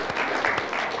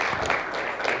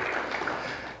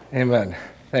Amen.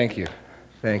 Thank you.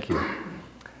 Thank you.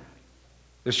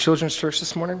 There's children's church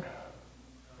this morning?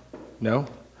 No?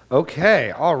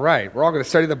 Okay, all right. We're all going to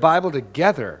study the Bible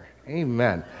together.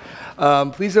 Amen.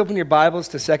 Please open your Bibles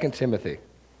to 2 Timothy.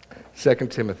 2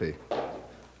 Timothy.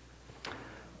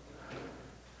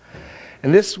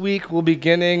 And this week we'll be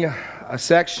beginning a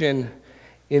section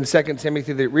in 2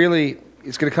 Timothy that really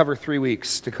is going to cover 3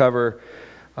 weeks, to cover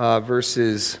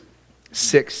verses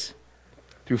 6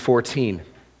 through 14.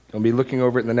 We'll be looking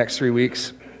over it in the next 3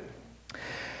 weeks.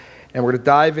 And we're going to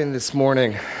dive in this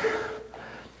morning,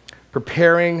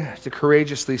 preparing to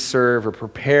courageously serve, or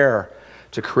prepare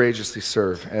to courageously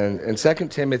serve. And 2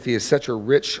 Timothy is such a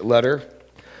rich letter.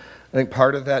 I think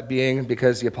part of that being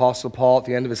because the Apostle Paul at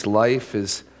the end of his life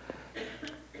he's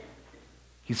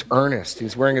earnest.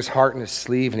 He's wearing his heart in his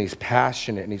sleeve, and he's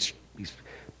passionate, and he's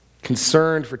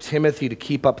concerned for Timothy to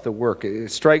keep up the work. It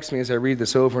strikes me as I read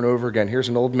this over and over again. Here's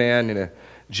an old man in a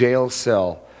jail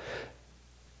cell,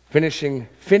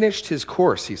 finished his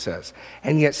course, he says,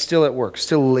 and yet still at work,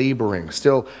 still laboring,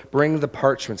 still bring the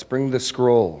parchments, bring the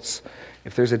scrolls.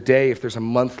 If there's a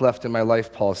month left in my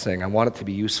life, Paul is saying, I want it to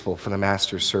be useful for the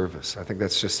master's service. I think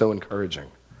that's just so encouraging.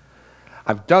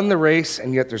 I've done the race,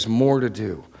 and yet there's more to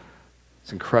do.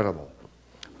 It's incredible.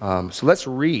 So let's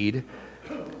read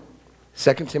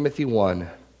 2 Timothy 1,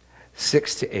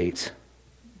 6 to 8.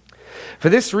 For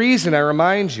this reason, I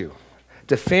remind you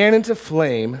to fan into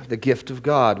flame the gift of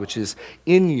God, which is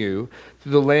in you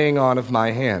through the laying on of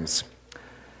my hands.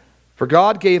 For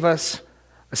God gave us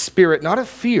a spirit not of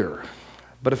fear,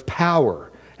 but of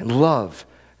power and love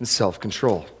and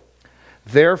self-control.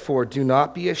 Therefore, do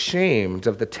not be ashamed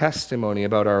of the testimony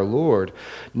about our Lord,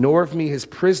 nor of me his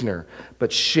prisoner,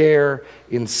 but share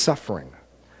in suffering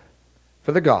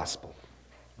for the gospel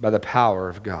by the power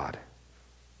of God.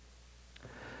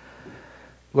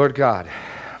 Lord God,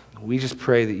 we just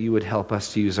pray that you would help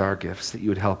us to use our gifts, that you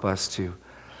would help us to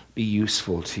be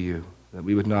useful to you, that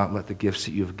we would not let the gifts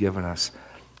that you have given us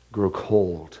grow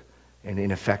cold and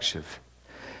ineffective.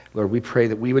 Lord, we pray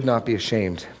that we would not be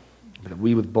ashamed, but that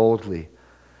we would boldly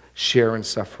share in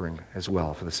suffering as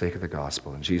well for the sake of the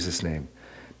gospel. In Jesus' name,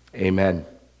 amen.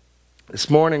 This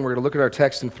morning, we're going to look at our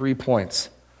text in 3 points,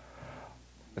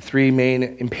 the 3 main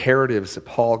imperatives that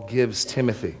Paul gives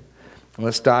Timothy. And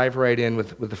let's dive right in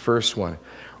with the first one.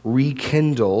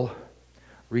 Rekindle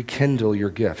your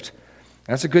gift.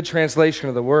 That's a good translation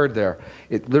of the word there.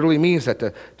 It literally means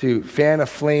that to fan a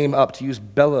flame up, to use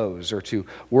bellows, or to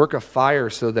work a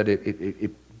fire so that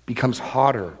it becomes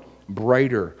hotter,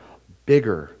 brighter,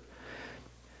 bigger.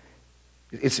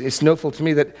 It's notable to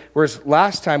me that whereas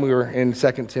last time we were in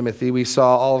 2 Timothy, we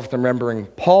saw all of them remembering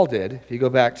Paul did. If you go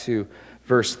back to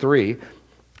verse 3,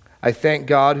 I thank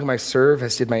God whom I serve,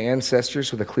 as did my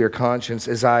ancestors, with a clear conscience,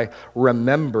 as I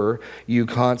remember you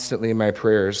constantly in my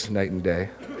prayers night and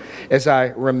day. As I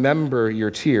remember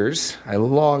your tears, I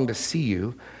long to see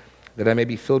you, that I may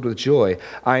be filled with joy.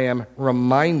 I am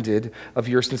reminded of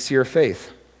your sincere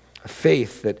faith, a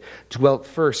faith that dwelt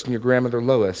first in your grandmother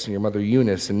Lois and your mother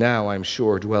Eunice, and now, I'm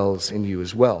sure, dwells in you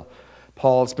as well.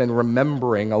 Paul's been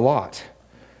remembering a lot.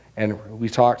 And we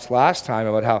talked last time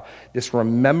about how this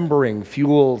remembering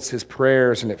fuels his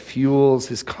prayers, and it fuels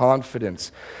his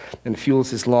confidence, and fuels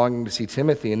his longing to see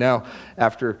Timothy. And now,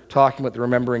 after talking about the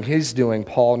remembering he's doing,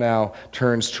 Paul now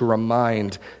turns to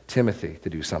remind Timothy to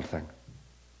do something.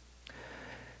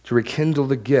 To rekindle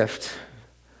the gift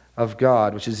of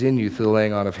God, which is in you through the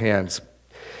laying on of hands.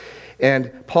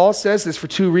 And Paul says this for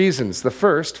 2 reasons. The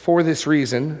first, for this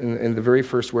reason, in the very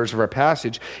first words of our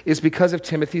passage, is because of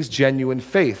Timothy's genuine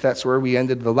faith. That's where we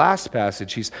ended the last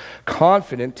passage. He's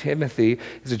confident Timothy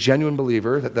is a genuine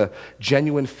believer, that the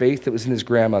genuine faith that was in his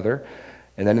grandmother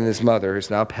and then in his mother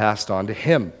is now passed on to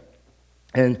him.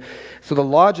 And so the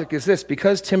logic is this: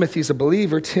 because Timothy's a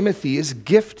believer, Timothy is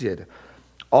gifted.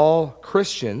 All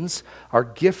Christians are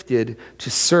gifted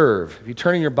to serve. If you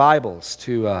turn in your Bibles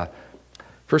to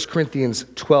 1 Corinthians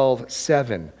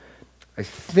 12:7. I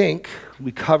think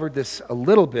we covered this a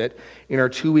little bit in our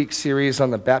 2-week series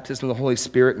on the baptism of the Holy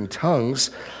Spirit and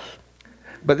tongues.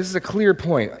 But this is a clear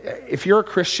point. If you're a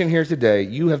Christian here today,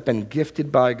 you have been gifted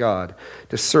by God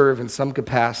to serve in some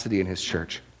capacity in his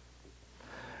church.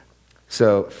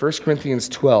 So 1 Corinthians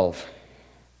 12.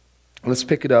 Let's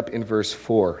pick it up in verse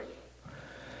 4.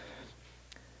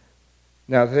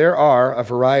 Now there are a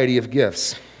variety of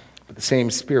gifts, but the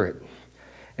same Spirit.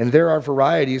 And there are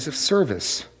varieties of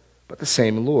service, but the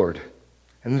same Lord.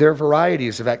 And there are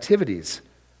varieties of activities,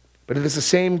 but it is the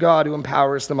same God who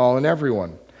empowers them all and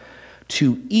everyone.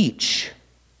 To each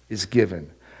is given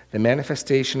the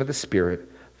manifestation of the Spirit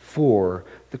for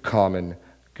the common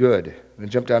good. And then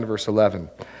jump down to verse 11.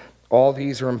 All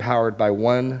these are empowered by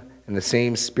one and the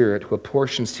same Spirit who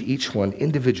apportions to each one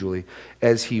individually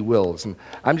as he wills. And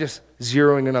I'm just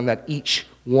zeroing in on that each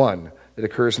one that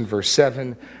occurs in verse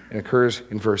 7 and occurs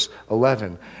in verse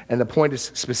 11. And the point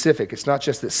is specific. It's not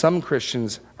just that some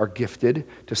Christians are gifted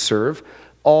to serve.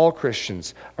 All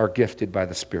Christians are gifted by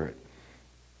the Spirit.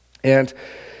 And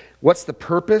what's the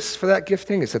purpose for that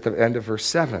gifting? It's at the end of verse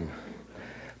 7.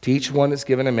 To each one is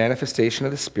given a manifestation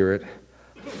of the Spirit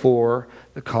for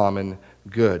the common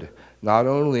good. Not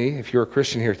only, if you're a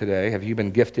Christian here today, have you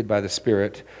been gifted by the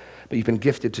Spirit, but you've been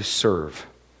gifted to serve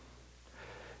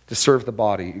the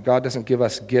body. God doesn't give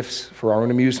us gifts for our own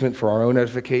amusement, for our own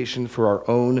edification, for our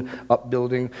own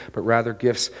upbuilding, but rather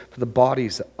gifts for the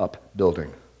body's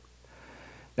upbuilding.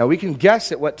 Now, we can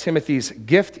guess at what Timothy's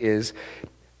gift is.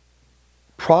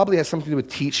 Probably has something to do with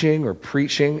teaching or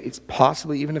preaching. It's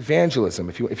possibly even evangelism,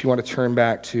 if you want to turn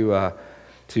back to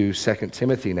 2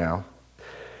 Timothy now.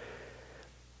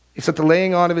 It's at the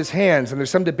laying on of his hands, and there's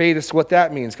some debate as to what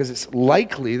that means, because it's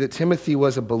likely that Timothy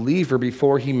was a believer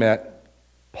before he met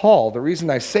Paul. The reason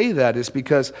I say that is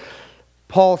because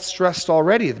Paul stressed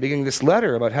already at the beginning of this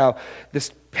letter about how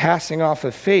this passing off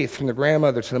of faith from the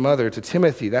grandmother to the mother to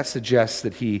Timothy, that suggests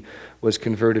that he was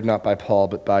converted not by Paul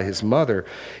but by his mother.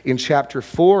 In chapter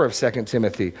 4 of 2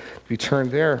 Timothy, if you turn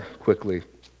there quickly,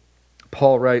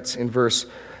 Paul writes in verse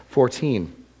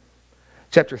 14,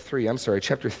 chapter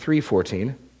 3,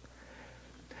 14.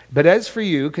 But as for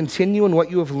you, continue in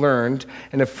what you have learned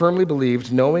and have firmly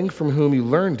believed, knowing from whom you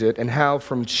learned it, and how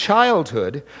from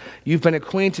childhood you've been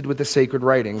acquainted with the sacred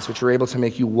writings, which are able to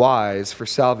make you wise for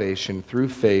salvation through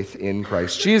faith in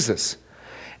Christ Jesus.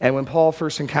 And when Paul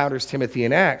first encounters Timothy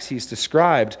in Acts, he's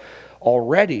described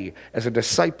already as a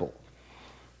disciple.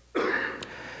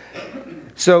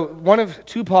 So one of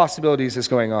two possibilities is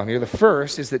going on here. The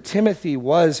first is that Timothy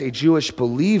was a Jewish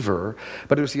believer,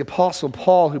 but it was the Apostle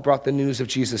Paul who brought the news of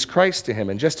Jesus Christ to him.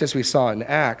 And just as we saw in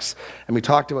Acts, and we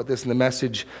talked about this in the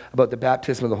message about the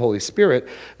baptism of the Holy Spirit,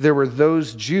 there were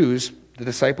those Jews, the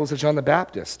disciples of John the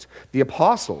Baptist, the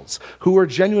apostles, who were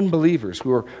genuine believers, who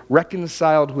were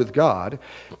reconciled with God,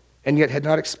 and yet had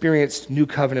not experienced new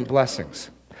covenant blessings.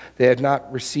 They had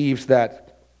not received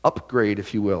that upgrade,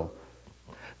 if you will,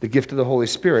 the gift of the Holy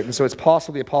Spirit. And so it's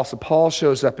possible the Apostle Paul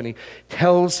shows up and he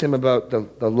tells him about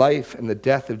the life and the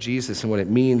death of Jesus and what it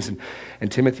means.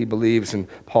 And Timothy believes, and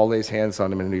Paul lays hands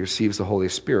on him and he receives the Holy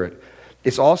Spirit.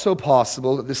 It's also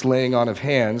possible that this laying on of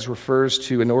hands refers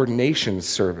to an ordination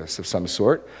service of some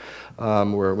sort,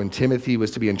 where when Timothy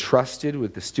was to be entrusted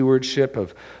with the stewardship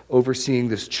of overseeing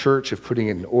this church, of putting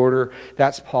it in order,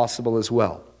 that's possible as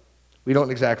well. We don't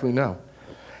exactly know.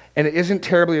 And it isn't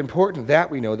terribly important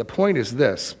that we know. The point is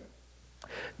this: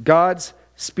 God's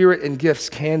Spirit and gifts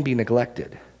can be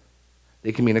neglected.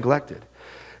 They can be neglected.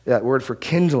 That word for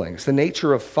kindling, it's the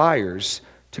nature of fires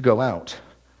to go out.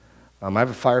 I have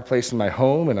a fireplace in my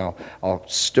home, and I'll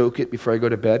stoke it before I go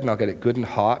to bed, and I'll get it good and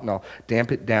hot, and I'll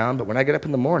damp it down. But when I get up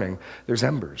in the morning, there's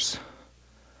embers.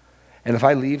 And if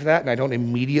I leave that and I don't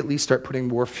immediately start putting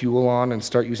more fuel on and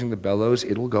start using the bellows,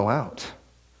 it'll go out.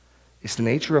 It's the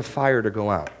nature of fire to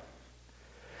go out.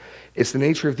 It's the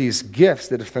nature of these gifts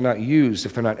that if they're not used,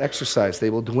 if they're not exercised, they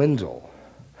will dwindle.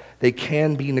 They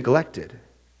can be neglected.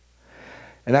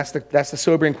 And that's the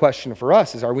sobering question for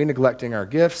us, is are we neglecting our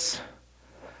gifts?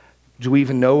 Do we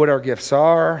even know what our gifts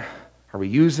are? Are we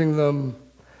using them?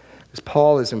 Because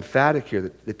Paul is emphatic here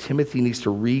that Timothy needs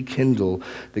to rekindle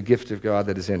the gift of God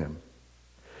that is in him.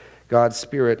 God's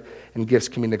Spirit and gifts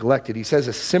can be neglected. He says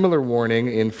a similar warning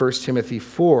in 1 Timothy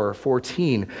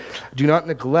 4:14. Do not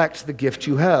neglect the gift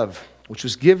you have, which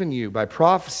was given you by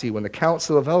prophecy when the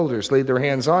council of elders laid their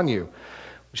hands on you,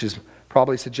 which is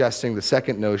probably suggesting the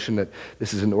second notion that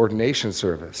this is an ordination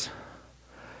service.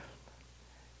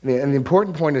 And the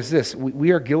important point is this: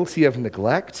 we are guilty of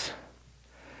neglect.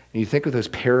 And you think of those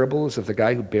parables of the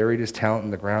guy who buried his talent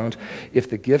in the ground. If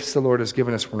the gifts the Lord has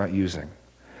given us we're not using.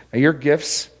 Now your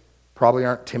gifts probably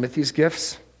aren't Timothy's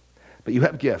gifts, but you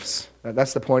have gifts.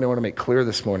 That's the point I want to make clear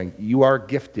this morning. You are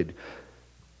gifted.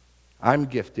 I'm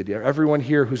gifted. Everyone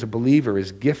here who's a believer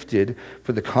is gifted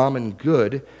for the common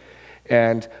good,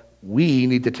 and we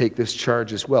need to take this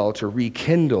charge as well to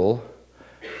rekindle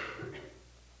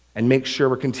and make sure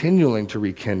we're continuing to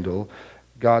rekindle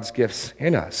God's gifts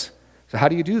in us. So how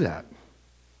do you do that?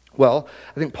 Well,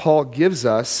 I think Paul gives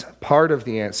us part of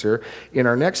the answer in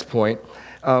our next point.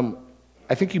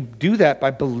 I think you do that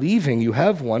by believing you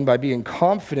have one, by being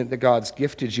confident that God's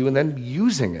gifted you and then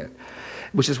using it,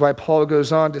 which is why Paul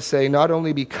goes on to say not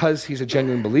only because he's a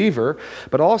genuine believer,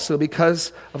 but also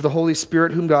because of the Holy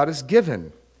Spirit whom God has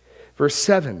given. Verse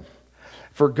 7,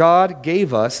 For God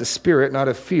gave us a spirit not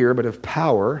of fear, but of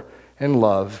power and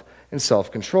love and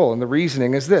self-control. And the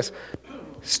reasoning is this: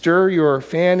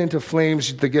 fan into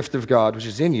flames the gift of God which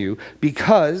is in you,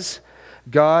 because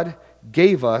God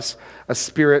gave us a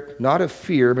spirit not of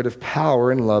fear, but of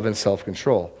power and love and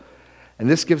self-control. And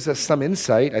this gives us some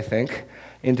insight, I think,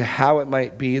 into how it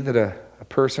might be that a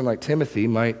person like Timothy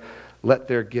might let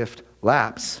their gift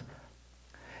lapse.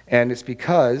 And it's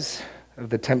because of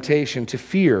the temptation to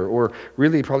fear, or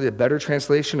really probably a better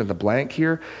translation of the blank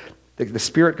here, the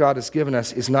spirit God has given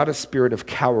us is not a spirit of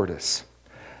cowardice.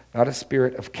 Not a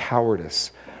spirit of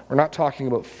cowardice. We're not talking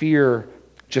about fear,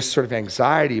 just sort of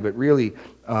anxiety, but really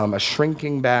a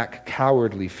shrinking back,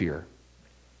 cowardly fear.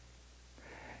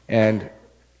 And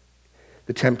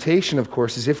the temptation, of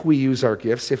course, is if we use our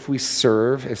gifts, if we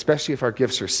serve, especially if our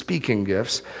gifts are speaking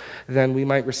gifts, then we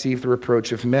might receive the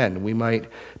reproach of men. We might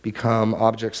become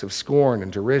objects of scorn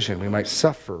and derision. We might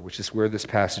suffer, which is where this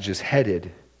passage is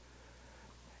headed.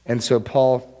 And so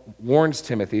Paul warns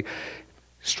Timothy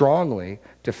strongly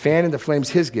to fan into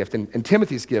flames his gift. And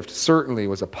Timothy's gift certainly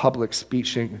was a public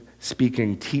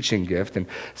speaking, teaching gift. And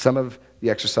some of the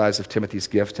exercise of Timothy's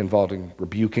gift involving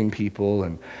rebuking people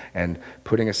and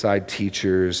putting aside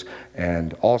teachers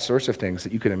and all sorts of things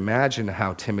that you can imagine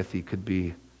how Timothy could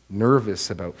be nervous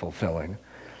about fulfilling.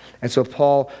 And so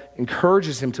Paul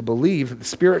encourages him to believe that the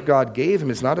spirit God gave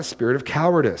him is not a spirit of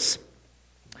cowardice.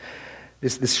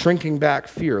 This shrinking back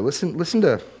fear. Listen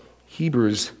to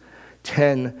Hebrews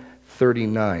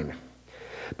 10:39.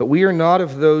 But we are not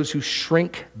of those who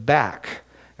shrink back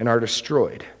and are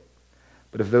destroyed,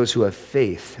 but of those who have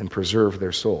faith and preserve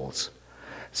their souls.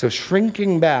 So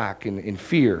shrinking back in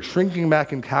fear, shrinking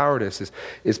back in cowardice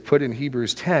is put in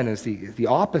Hebrews 10 as the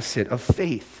opposite of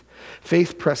faith.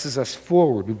 Faith presses us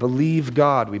forward. We believe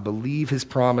God. We believe his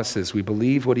promises. We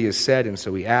believe what he has said, and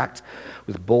so we act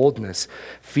with boldness.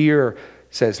 Fear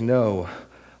says, no.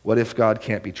 What if God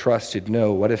can't be trusted?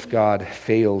 No. What if God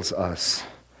fails us?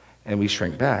 And we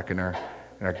shrink back, and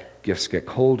our gifts get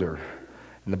colder,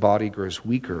 and the body grows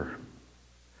weaker.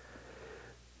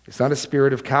 It's not a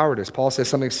spirit of cowardice. Paul says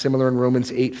something similar in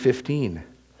Romans 8:15.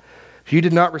 You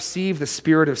did not receive the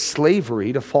spirit of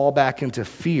slavery to fall back into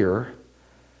fear,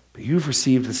 but you've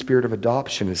received the spirit of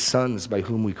adoption as sons, by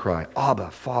whom we cry,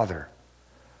 Abba, Father.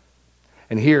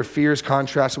 And here, fear is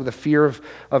contrasted with a fear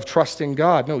of trusting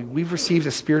God. No, we've received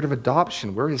a spirit of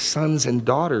adoption. We're his sons and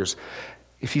daughters.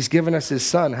 If he's given us his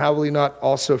son, how will he not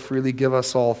also freely give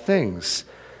us all things?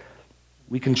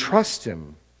 We can trust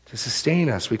him to sustain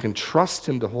us. We can trust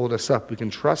him to hold us up. We can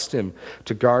trust him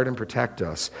to guard and protect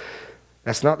us.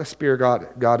 That's not the spirit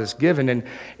God has given. And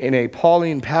in a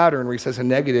Pauline pattern where he says a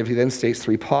negative, he then states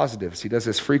three positives. He does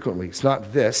this frequently. It's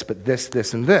not this, but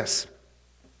this, and this.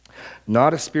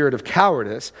 Not a spirit of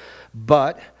cowardice,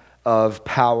 but of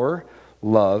power,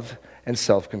 love, and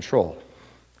self-control.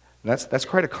 And that's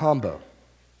quite a combo.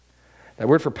 That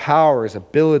word for power is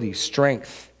ability,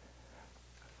 strength.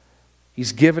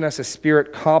 He's given us a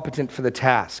spirit competent for the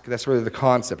task. That's really the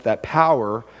concept. That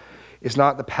power is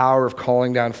not the power of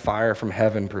calling down fire from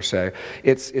heaven per se.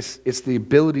 It's the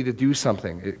ability to do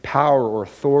something. Power or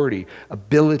authority,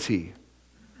 ability.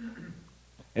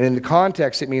 And in the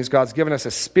context, it means God's given us a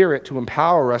spirit to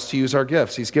empower us to use our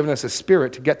gifts. He's given us a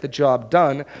spirit to get the job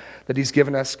done that he's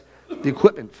given us the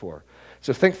equipment for.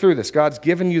 So think through this. God's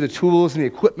given you the tools and the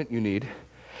equipment you need,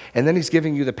 and then he's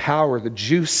giving you the power, the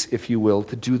juice, if you will,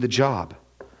 to do the job.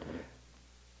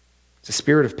 It's a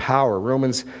spirit of power.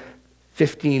 Romans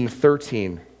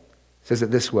 15:13 says it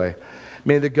this way.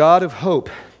 May the God of hope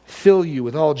fill you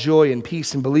with all joy and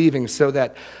peace in believing, so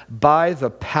that by the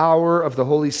power of the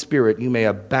Holy Spirit you may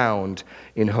abound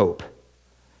in hope.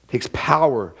 It takes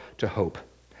power to hope.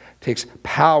 It takes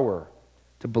power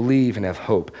to believe and have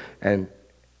hope. And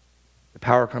the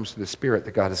power comes through the Spirit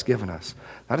that God has given us.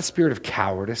 Not a spirit of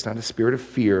cowardice, not a spirit of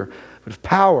fear, but of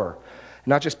power.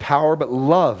 Not just power, but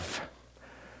love.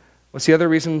 What's the other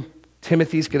reason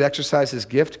Timothy could exercise his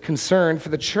gift? Concern for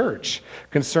the church,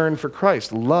 concern for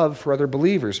Christ, love for other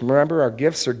believers. Remember, our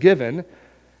gifts are given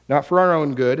not for our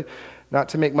own good, not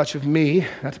to make much of me,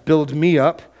 not to build me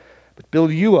up, but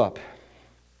build you up.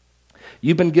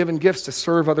 You've been given gifts to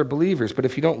serve other believers, but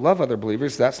if you don't love other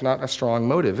believers, that's not a strong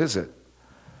motive, is it?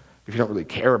 If you don't really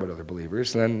care about other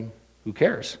believers, then who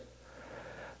cares?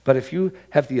 But if you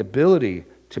have the ability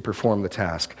to perform the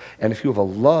task, and if you have a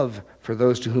love for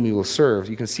those to whom you will serve,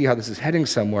 you can see how this is heading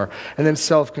somewhere. And then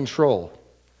self-control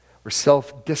or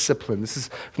self-discipline. This is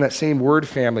from that same word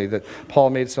family that Paul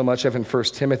made so much of in 1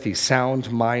 Timothy,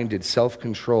 sound-minded,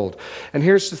 self-controlled. And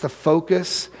here's just the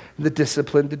focus and the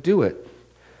discipline to do it.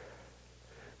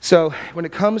 So when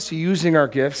it comes to using our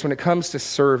gifts, when it comes to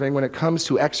serving, when it comes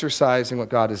to exercising what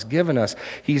God has given us,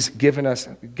 he's given us,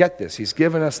 get this, he's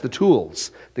given us the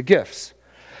tools, the gifts.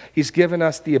 He's given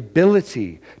us the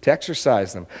ability to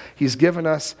exercise them. He's given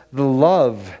us the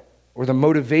love or the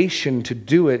motivation to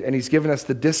do it, and he's given us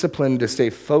the discipline to stay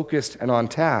focused and on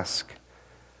task.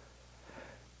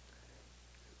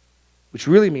 Which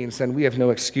really means then we have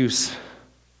no excuse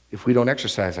if we don't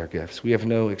exercise our gifts. We have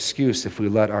no excuse if we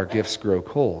let our gifts grow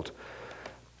cold.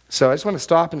 So I just want to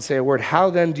stop and say a word. How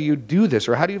then do you do this?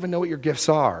 Or how do you even know what your gifts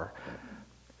are?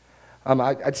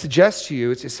 I'd suggest to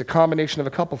you it's a combination of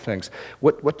a couple things.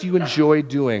 What do you enjoy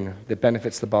doing that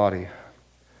benefits the body?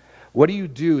 What do you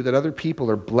do that other people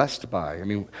are blessed by? I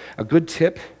mean, a good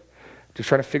tip to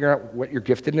try to figure out what your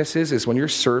giftedness is when you're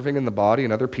serving in the body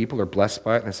and other people are blessed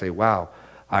by it and they say, wow,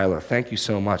 Isla, thank you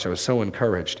so much. I was so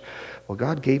encouraged. Well,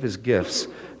 God gave his gifts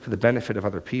for the benefit of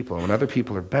other people. And when other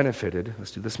people are benefited,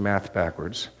 let's do this math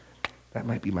backwards, that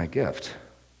might be my gift.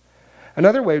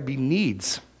 Another way would be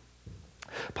needs.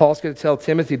 Paul's going to tell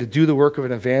Timothy to do the work of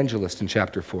an evangelist in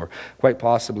chapter 4, quite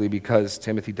possibly because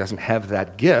Timothy doesn't have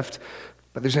that gift,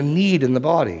 but there's a need in the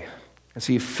body. And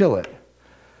so you fill it.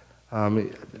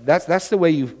 That's the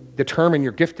way you determine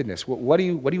your giftedness. What do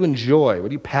you enjoy?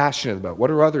 What are you passionate about?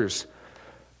 What are others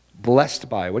blessed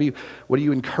by? What are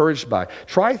you encouraged by?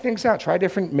 Try things out. Try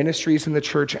different ministries in the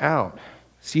church out.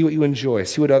 See what you enjoy.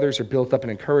 See what others are built up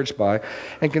and encouraged by.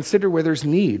 And consider where there's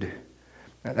need.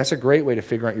 That's a great way to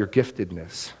figure out your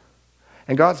giftedness.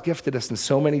 And God's gifted us in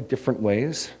so many different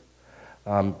ways.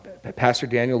 Pastor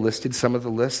Daniel listed some of the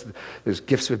lists. There's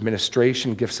gifts of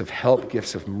administration, gifts of help,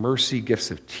 gifts of mercy, gifts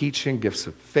of teaching, gifts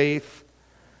of faith.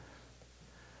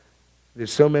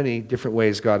 There's so many different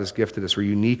ways God has gifted us. We're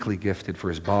uniquely gifted for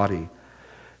his body.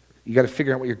 You got to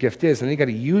figure out what your gift is, and then you got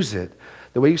to use it.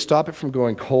 The way you stop it from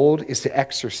going cold is to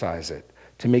exercise it,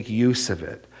 to make use of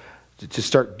it, to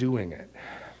start doing it.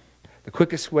 The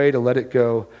quickest way to let it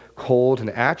go cold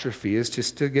and atrophy is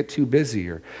just to get too busy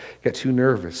or get too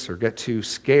nervous or get too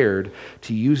scared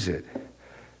to use it.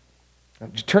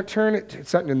 Turn it,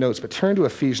 it's not in your notes, but turn to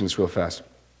Ephesians real fast.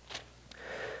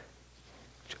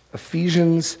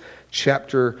 Ephesians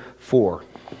chapter 4.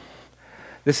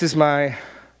 This is my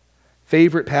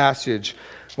favorite passage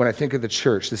when I think of the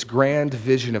church, this grand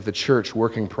vision of the church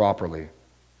working properly.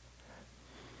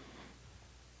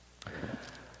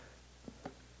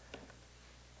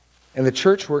 And the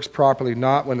church works properly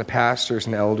not when the pastors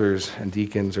and elders and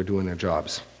deacons are doing their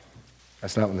jobs.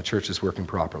 That's not when the church is working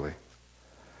properly.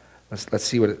 Let's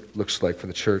see what it looks like for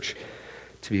the church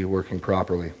to be working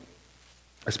properly.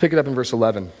 Let's pick it up in verse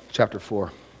 11, chapter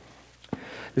 4.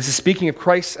 This is speaking of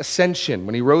Christ's ascension.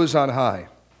 When he rose on high,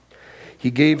 he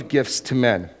gave gifts to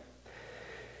men.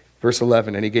 Verse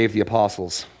 11, and he gave the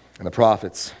apostles and the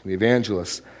prophets, and the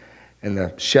evangelists, and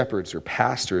the shepherds or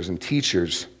pastors and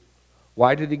teachers.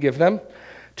 Why did he give them?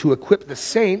 To equip the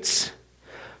saints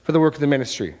for the work of the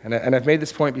ministry. And I've made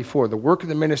this point before. The work of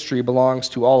the ministry belongs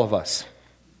to all of us.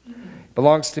 It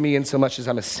belongs to me in so much as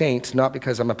I'm a saint, not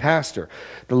because I'm a pastor.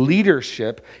 The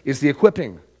leadership is the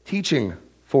equipping, teaching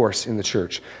force in the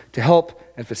church to help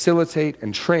and facilitate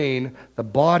and train the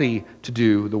body to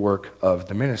do the work of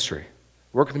the ministry.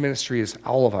 The work of the ministry is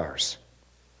all of ours.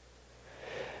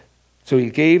 So he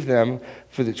gave them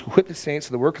to equip the saints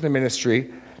for the work of the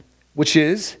ministry, which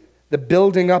is the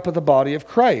building up of the body of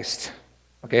Christ.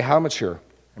 Okay, how mature?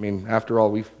 I mean, after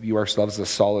all, we view ourselves as a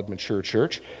solid, mature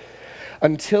church.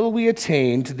 Until we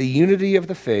attain to the unity of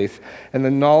the faith and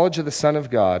the knowledge of the Son of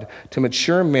God, to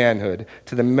mature manhood,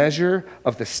 to the measure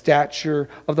of the stature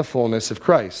of the fullness of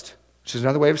Christ. Which is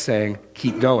another way of saying,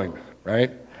 keep going,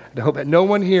 right? I hope that no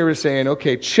one here is saying,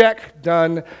 okay, check,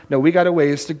 done. No, we got a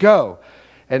ways to go.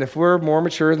 And if we're more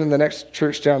mature than the next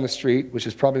church down the street, which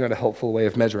is probably not a helpful way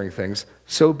of measuring things,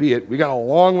 so be it. We got a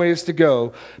long ways to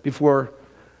go before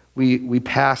we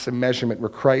pass a measurement where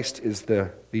Christ is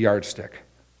the yardstick,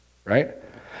 right?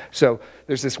 So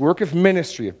there's this work of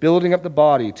ministry, of building up the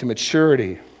body to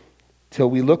maturity till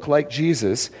we look like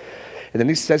Jesus. And then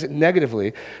he says it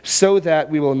negatively, so that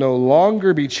we will no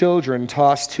longer be children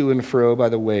tossed to and fro by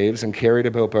the waves and carried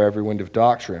about by every wind of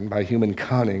doctrine, by human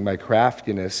cunning, by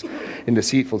craftiness and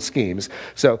deceitful schemes.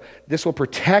 So this will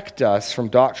protect us from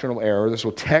doctrinal error. This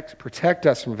will protect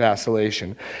us from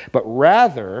vacillation. But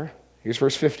rather, here's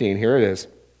verse 15, here it is,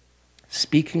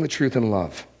 speaking the truth in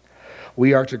love,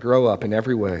 we are to grow up in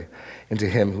every way into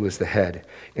him who is the head,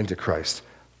 into Christ.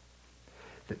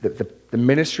 The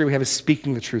ministry we have is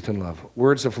speaking the truth in love.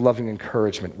 Words of loving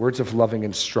encouragement, words of loving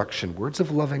instruction, words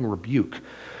of loving rebuke,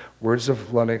 words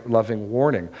of loving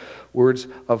warning, words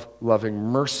of loving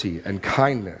mercy and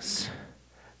kindness.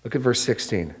 Look at verse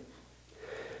 16.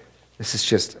 This is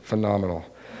just phenomenal.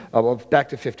 Well, back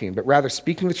to 15. But rather,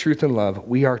 speaking the truth in love,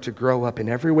 we are to grow up in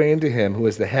every way into him who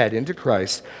is the head, into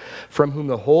Christ, from whom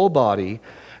the whole body,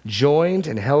 joined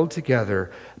and held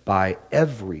together by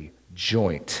every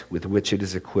joint with which it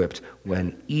is equipped,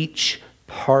 when each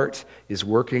part is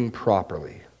working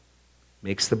properly,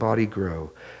 makes the body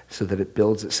grow so that it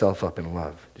builds itself up in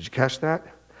love. Did you catch that?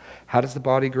 How does the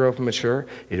body grow up and mature?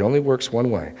 It only works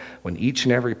one way. When each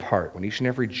and every part, when each and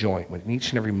every joint, when each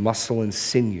and every muscle and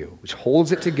sinew, which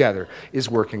holds it together, is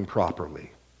working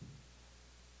properly.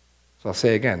 So I'll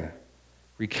say again,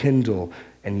 rekindle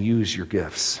and use your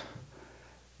gifts.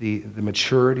 The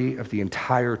maturity of the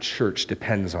entire church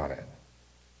depends on it.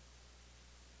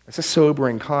 It's a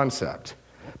sobering concept.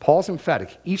 Paul's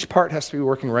emphatic. Each part has to be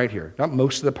working right here. Not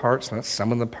most of the parts, not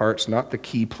some of the parts, not the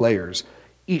key players.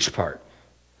 Each part.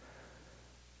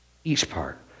 Each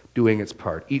part doing its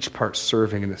part. Each part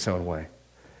serving in its own way.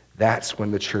 That's when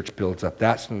the church builds up.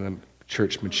 That's when the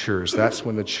church matures. That's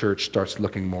when the church starts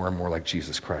looking more and more like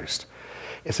Jesus Christ.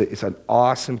 It's an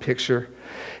awesome picture.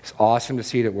 It's awesome to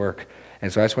see it at work.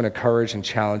 And so I just want to encourage and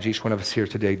challenge each one of us here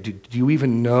today. Do you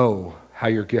even know how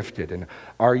you're gifted? And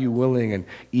are you willing and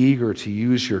eager to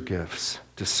use your gifts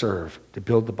to serve, to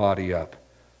build the body up?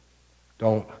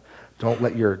 Don't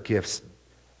let your gifts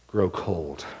grow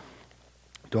cold.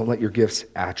 Don't let your gifts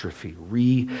atrophy.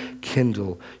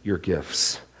 Rekindle your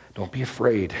gifts. Don't be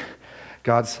afraid.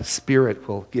 God's Spirit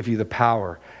will give you the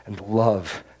power and the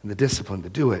love and the discipline to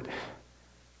do it.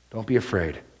 Don't be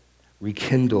afraid.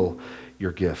 Rekindle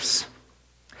your gifts.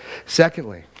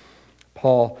 Secondly,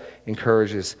 Paul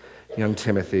encourages young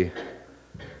Timothy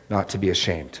not to be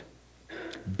ashamed.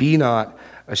 Be not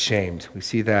ashamed. We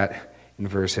see that in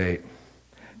verse 8.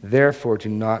 Therefore, do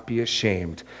not be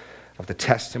ashamed of the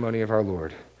testimony of our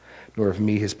Lord, nor of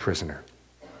me, his prisoner.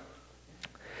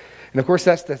 And of course,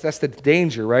 that's the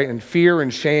danger, right? And fear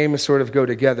and shame sort of go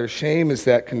together. Shame is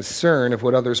that concern of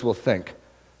what others will think.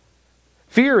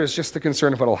 Fear is just the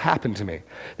concern of what will happen to me.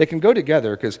 They can go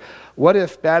together, because what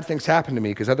if bad things happen to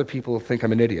me because other people think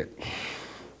I'm an idiot?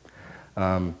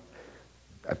 I've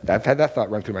had that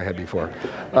thought run through my head before.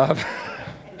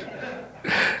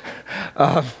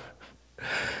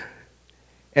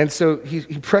 And so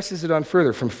he presses it on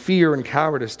further, from fear and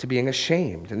cowardice to being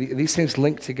ashamed. And these things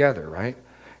link together, right?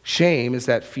 Shame is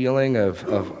that feeling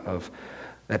of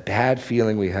that bad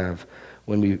feeling we have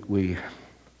when we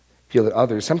feel that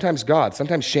others, sometimes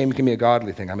shame can be a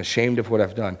godly thing. I'm ashamed of what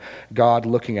I've done. God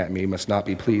looking at me must not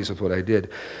be pleased with what I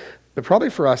did. But probably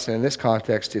for us, and in this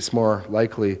context, it's more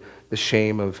likely the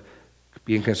shame of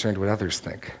being concerned what others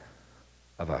think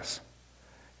of us.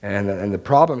 And the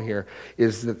problem here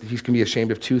is that he can be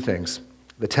ashamed of two things: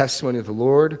 the testimony of the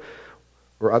Lord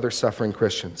or other suffering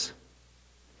Christians.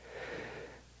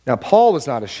 Now, Paul was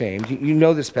not ashamed. You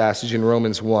know this passage in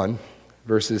Romans 1,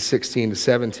 verses 16 to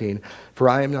 17. For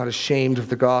I am not ashamed of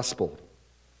the gospel,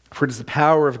 for it is the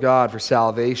power of God for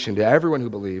salvation to everyone who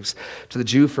believes, to the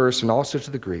Jew first and also to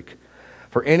the Greek.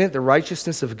 For in it the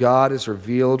righteousness of God is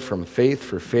revealed from faith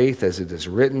for faith, as it is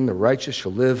written, the righteous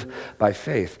shall live by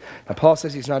faith. Now, Paul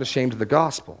says he's not ashamed of the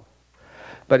gospel.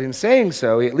 But in saying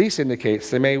so, he at least indicates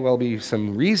there may well be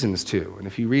some reasons to. And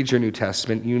if you read your New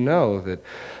Testament, you know that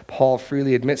Paul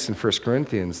freely admits in 1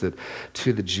 Corinthians that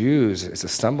to the Jews it's a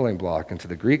stumbling block and to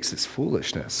the Greeks it's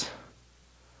foolishness.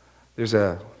 There's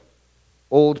an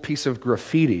old piece of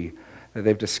graffiti that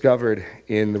they've discovered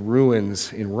in the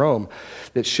ruins in Rome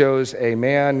that shows a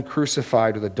man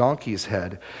crucified with a donkey's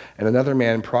head and another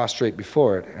man prostrate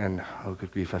before it. And, oh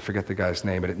good grief, I forget the guy's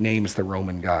name, but it names the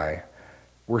Roman guy.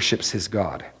 Worships his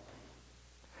God.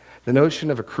 The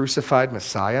notion of a crucified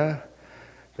Messiah,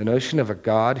 the notion of a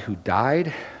God who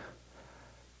died,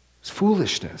 is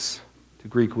foolishness to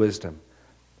Greek wisdom.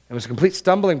 It was a complete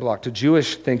stumbling block to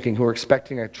Jewish thinking who were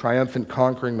expecting a triumphant,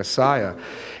 conquering Messiah.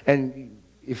 And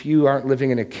if you aren't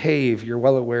living in a cave, you're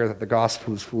well aware that the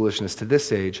gospel is foolishness to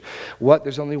this age.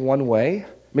 There's only one way?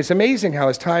 I mean, it's amazing how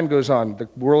as time goes on, the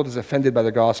world is offended by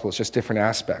the gospel. It's just different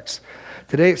aspects.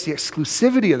 Today, it's the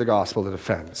exclusivity of the gospel that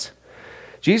offends.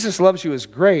 Jesus loves you is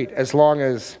great as long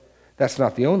as that's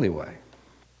not the only way.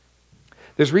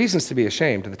 There's reasons to be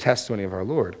ashamed of the testimony of our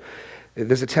Lord.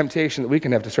 There's a temptation that we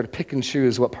can have to sort of pick and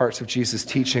choose what parts of Jesus'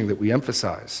 teaching that we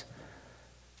emphasize.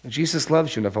 Jesus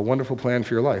loves you and have a wonderful plan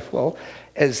for your life. Well,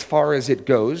 as far as it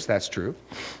goes, that's true.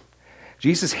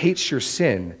 Jesus hates your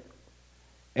sin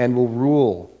and will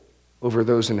rule over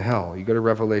those in hell. You go to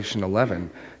Revelation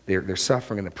 11, they're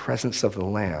suffering in the presence of the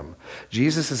Lamb.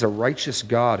 Jesus is a righteous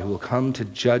God who will come to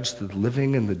judge the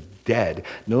living and the dead.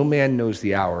 No man knows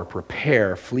the hour.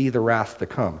 Prepare, flee the wrath to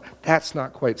come. That's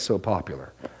not quite so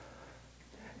popular.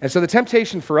 And so the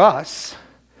temptation for us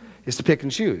is to pick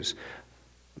and choose.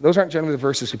 Those aren't generally the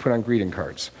verses we put on greeting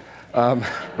cards,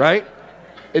 right?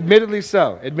 Admittedly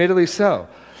so.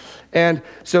 And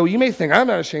so you may think, I'm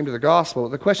not ashamed of the gospel.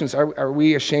 The question is, are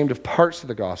we ashamed of parts of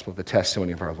the gospel, of the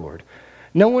testimony of our Lord?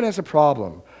 No one has a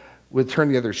problem with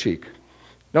turn the other cheek.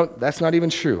 No, that's not even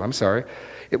true. I'm sorry.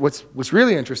 What's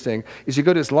really interesting is you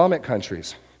go to Islamic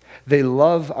countries. They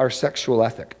love our sexual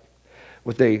ethic.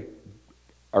 What they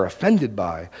are offended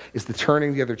by is the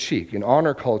turning the other cheek. In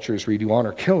honor cultures where you do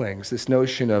honor killings, this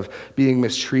notion of being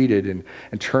mistreated and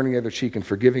turning the other cheek and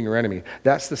forgiving your enemy,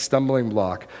 that's the stumbling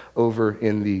block over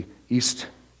in the East.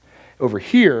 Over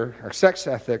here, our sex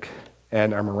ethic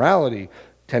and our morality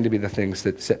tend to be the things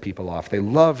that set people off. They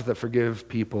love the forgive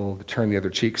people, the turn the other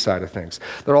cheek side of things.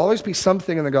 There'll always be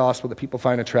something in the gospel that people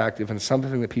find attractive and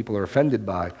something that people are offended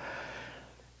by.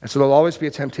 And so there'll always be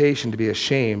a temptation to be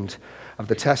ashamed of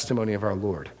the testimony of our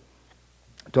Lord.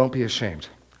 Don't be ashamed.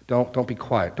 Don't be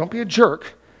quiet. Don't be a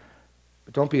jerk,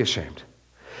 but don't be ashamed.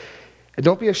 And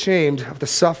don't be ashamed of the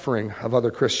suffering of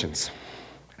other Christians.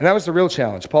 And that was the real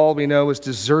challenge. Paul, we know, was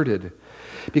deserted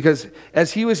because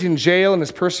as he was in jail and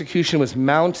his persecution was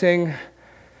mounting,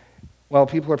 well,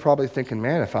 people are probably thinking,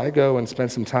 man, if I go and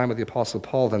spend some time with the Apostle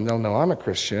Paul, then they'll know I'm a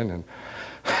Christian, and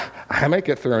I might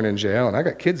get thrown in jail, and I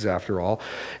got kids after all.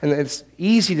 And it's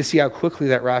easy to see how quickly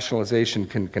that rationalization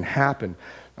can happen.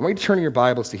 I want you to turn your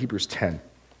Bibles to Hebrews 10,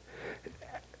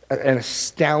 an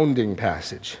astounding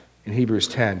passage in Hebrews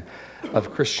 10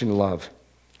 of Christian love,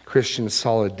 Christian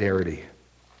solidarity.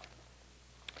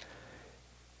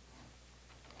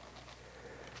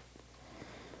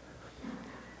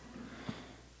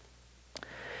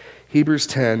 Hebrews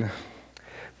 10,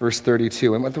 verse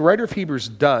 32. And what the writer of Hebrews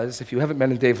does, if you haven't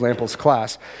been in Dave Lample's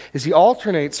class, is he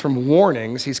alternates from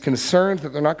warnings. He's concerned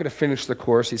that they're not going to finish the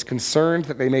course. He's concerned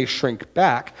that they may shrink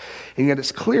back. And yet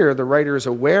it's clear the writer is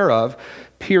aware of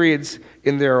periods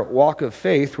in their walk of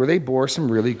faith where they bore some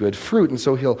really good fruit. And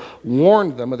so he'll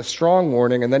warn them with a strong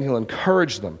warning, and then he'll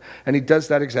encourage them. And he does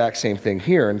that exact same thing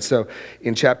here. And so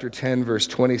in chapter 10, verse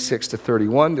 26 to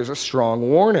 31, there's a strong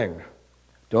warning.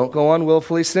 Don't go on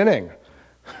willfully sinning.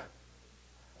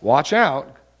 Watch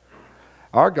out.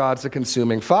 Our God's a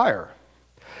consuming fire.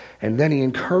 And then he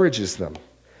encourages them.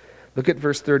 Look at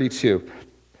verse 32.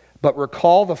 But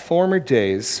recall the former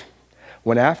days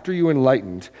when after you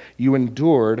enlightened, you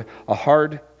endured a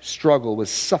hard struggle with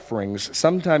sufferings,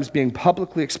 sometimes being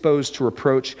publicly exposed to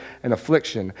reproach and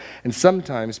affliction, and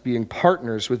sometimes being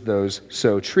partners with those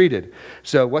so treated.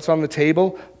 So what's on the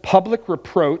table? Public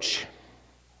reproach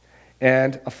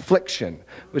and affliction,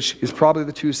 which is probably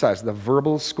the two sides, the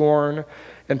verbal scorn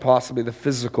and possibly the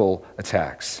physical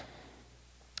attacks.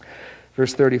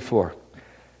 Verse 34,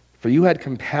 for you had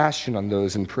compassion on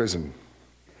those in prison,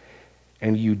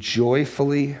 and you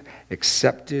joyfully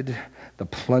accepted the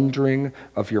plundering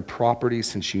of your property,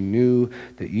 since you knew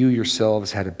that you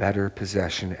yourselves had a better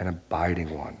possession, an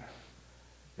abiding one.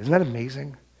 Isn't that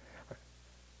amazing?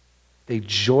 They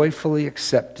joyfully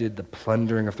accepted the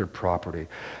plundering of their property.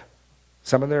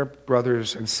 Some of their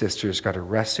brothers and sisters got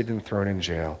arrested and thrown in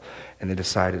jail, and they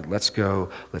decided, let's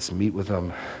go, let's meet with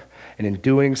them. And in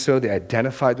doing so, they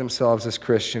identified themselves as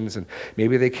Christians, and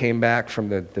maybe they came back from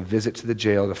the visit to the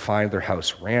jail to find their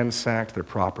house ransacked, their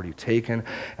property taken.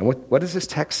 And what does this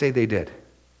text say they did?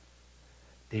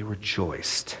 They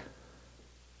rejoiced.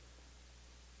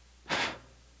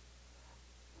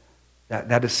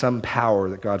 That is some power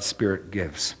that God's Spirit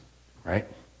gives, right?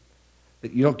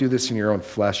 That you don't do this in your own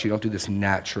flesh. You don't do this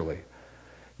naturally.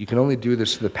 You can only do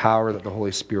this through the power that the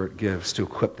Holy Spirit gives to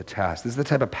equip the task. This is the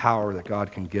type of power that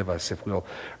God can give us if we'll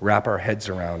wrap our heads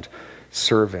around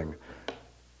serving,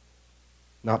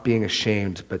 not being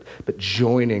ashamed, but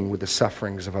joining with the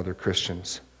sufferings of other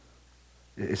Christians.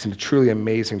 It's a truly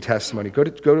amazing testimony. Go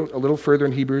a little further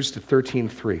in Hebrews to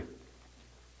 13:3.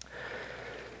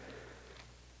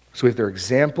 So we have their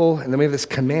example, and then we have this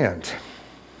command.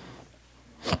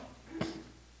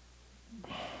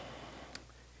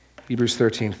 Hebrews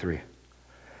 13:3.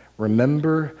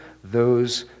 Remember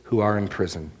those who are in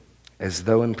prison, as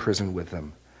though in prison with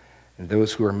them, and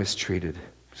those who are mistreated,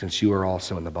 since you are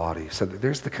also in the body. So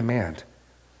there's the command.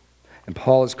 And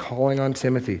Paul is calling on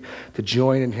Timothy to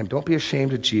join in him. Don't be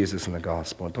ashamed of Jesus in the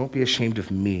gospel, and don't be ashamed of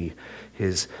me,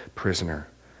 his prisoner.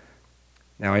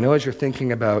 Now, I know as you're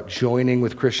thinking about joining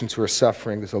with Christians who are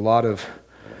suffering, there's a lot of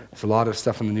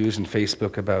stuff on the news and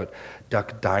Facebook about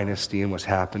Duck Dynasty and what's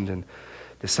happened, and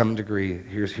to some degree,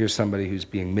 here's somebody who's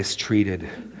being mistreated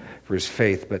for his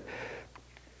faith. But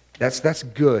that's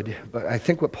good. But I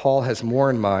think what Paul has more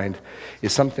in mind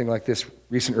is something like this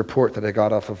recent report that I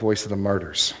got off of Voice of the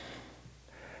Martyrs.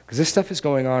 Because this stuff is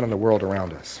going on in the world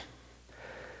around us.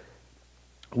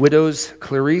 Widows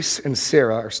Clarice and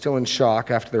Sarah are still in shock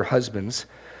after their husbands,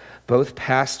 both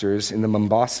pastors in the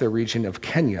Mombasa region of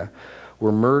Kenya,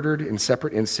 were murdered in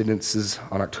separate incidences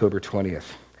on October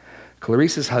 20th.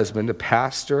 Clarice's husband, a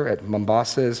pastor at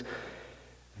Mombasa's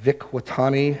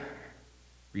Vikwatani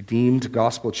Redeemed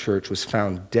Gospel Church, was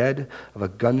found dead of a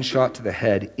gunshot to the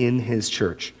head in his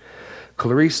church.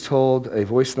 Clarice told a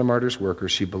Voice of the Martyrs worker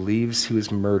she believes he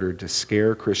was murdered to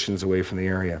scare Christians away from the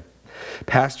area.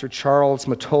 Pastor Charles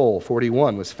Matole,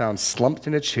 41, was found slumped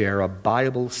in a chair, a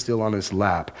Bible still on his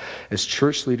lap, as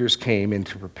church leaders came in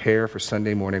to prepare for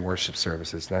Sunday morning worship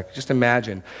services. Now, just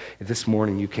imagine if this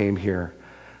morning you came here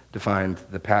to find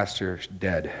the pastor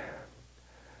dead.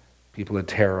 People had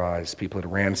terrorized, people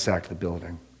had ransacked the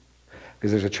building.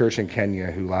 Because there's a church in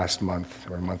Kenya who last month,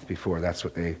 or a month before, that's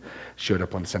what they showed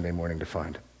up on Sunday morning to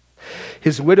find.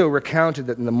 His widow recounted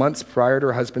that in the months prior to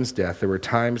her husband's death, there were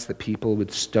times that people would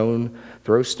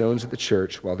throw stones at the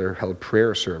church while there held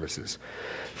prayer services.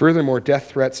 Furthermore,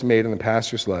 death threats made in the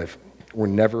pastor's life were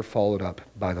never followed up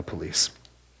by the police.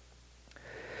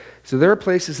 So there are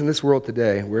places in this world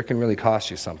today where it can really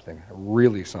cost you something,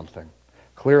 really something.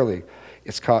 Clearly,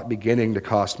 it's beginning to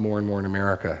cost more and more in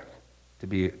America to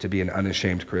be an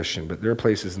unashamed Christian, but there are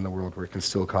places in the world where it can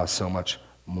still cost so much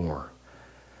more.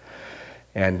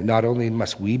 And not only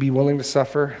must we be willing to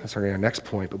suffer, that's our next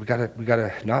point, but we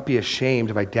gotta not be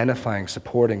ashamed of identifying,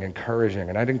 supporting, encouraging.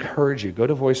 And I'd encourage you, go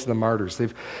to Voice of the Martyrs.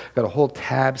 They've got a whole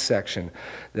tab section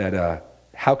that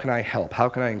how can I help? How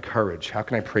can I encourage? How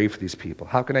can I pray for these people?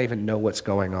 How can I even know what's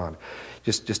going on?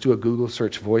 Just do a Google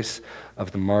search, Voice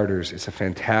of the Martyrs. It's a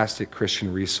fantastic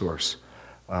Christian resource,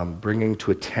 bringing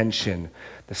to attention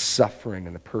the suffering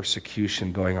and the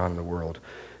persecution going on in the world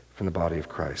from the body of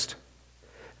Christ.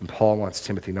 And Paul wants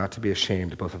Timothy not to be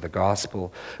ashamed both of the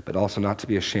gospel, but also not to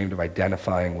be ashamed of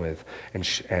identifying with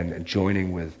and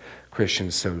joining with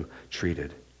Christians so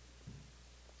treated.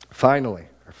 Finally,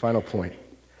 our final point,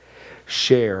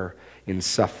 share in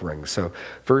suffering. So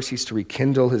first, he's to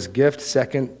rekindle his gift.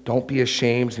 Second, don't be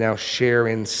ashamed. Now share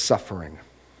in suffering.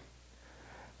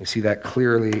 We see that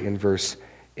clearly in verse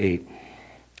 8.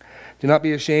 Do not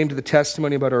be ashamed of the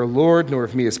testimony about our Lord, nor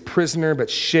of me as prisoner, but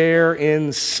share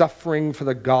in suffering for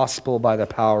the gospel by the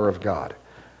power of God.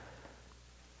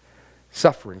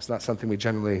 Suffering is not something we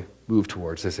generally move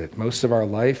towards, is it? Most of our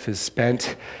life is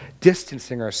spent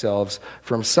distancing ourselves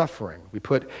from suffering. We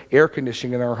put air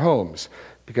conditioning in our homes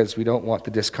because we don't want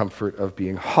the discomfort of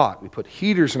being hot. We put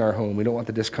heaters in our home. We don't want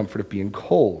the discomfort of being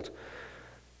cold.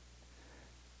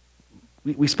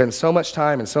 We spend so much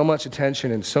time and so much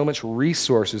attention and so much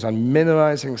resources on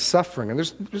minimizing suffering. And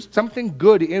there's something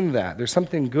good in that. There's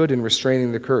something good in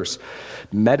restraining the curse.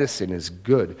 Medicine is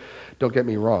good. Don't get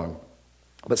me wrong.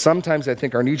 But sometimes I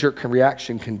think our knee-jerk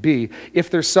reaction can be,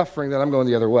 if there's suffering, then I'm going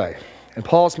the other way. And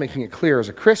Paul's making it clear as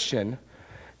a Christian,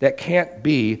 that can't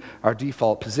be our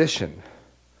default position.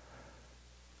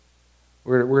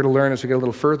 We're going to learn as we get a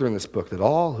little further in this book that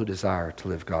all who desire to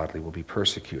live godly will be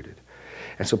persecuted.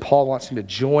 And so Paul wants him to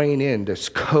join in, to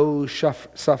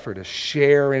co-suffer, to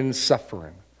share in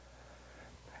suffering.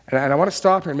 And I want to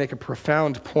stop here and make a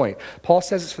profound point. Paul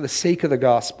says it's for the sake of the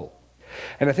gospel.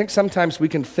 And I think sometimes we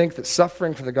can think that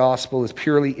suffering for the gospel is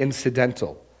purely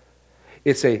incidental.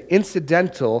 It's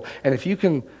incidental, and if you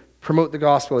can promote the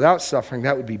gospel without suffering,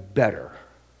 that would be better.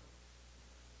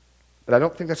 But I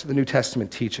don't think that's what the New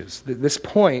Testament teaches. This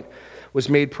point was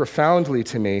made profoundly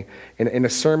to me in a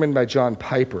sermon by John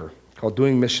Piper called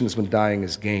Doing Missions When Dying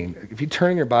is Gain. If you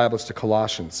turn in your Bibles to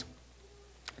Colossians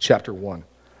chapter 1.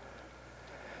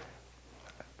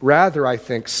 Rather, I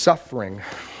think suffering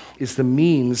is the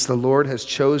means the Lord has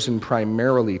chosen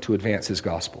primarily to advance his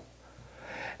gospel.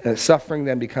 And suffering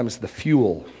then becomes the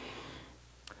fuel,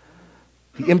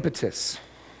 the impetus.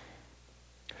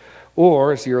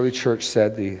 Or, as the early church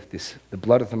said, the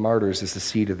blood of the martyrs is the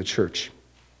seed of the church.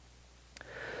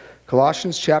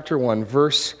 Colossians chapter 1,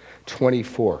 verse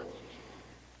 24.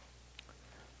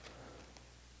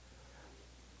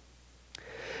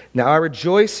 Now I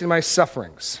rejoice in my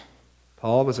sufferings.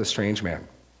 Paul was a strange man.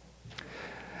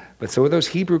 But so were those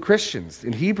Hebrew Christians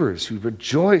in Hebrews who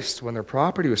rejoiced when their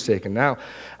property was taken. Now,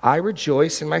 I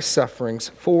rejoice in my sufferings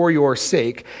for your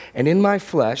sake, and in my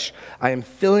flesh I am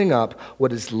filling up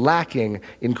what is lacking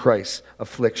in Christ's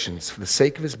afflictions for the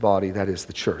sake of his body, that is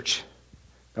the church.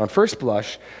 Now, on first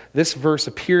blush, this verse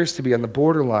appears to be on the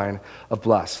borderline of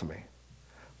blasphemy.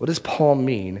 What does Paul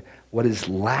mean? What is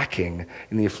lacking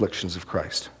in the afflictions of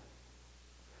Christ?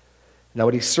 Now,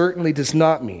 what he certainly does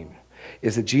not mean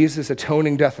is that Jesus'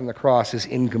 atoning death on the cross is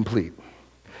incomplete.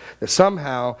 That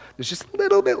somehow there's just a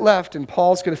little bit left and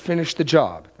Paul's going to finish the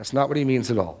job. That's not what he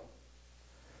means at all.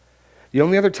 The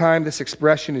only other time this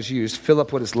expression is used, fill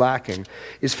up what is lacking,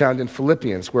 is found in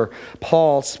Philippians, where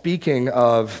Paul, speaking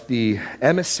of the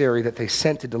emissary that they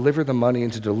sent to deliver the money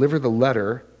and to deliver the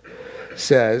letter,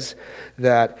 says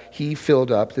that he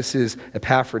filled up, this is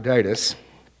Epaphroditus.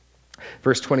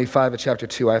 Verse 25 of chapter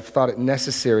 2, I have thought it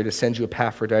necessary to send you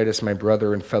Epaphroditus, my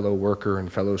brother and fellow worker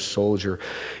and fellow soldier,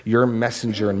 your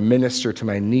messenger and minister to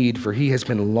my need, for he has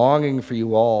been longing for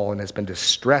you all and has been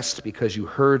distressed because you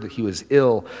heard that he was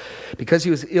ill, because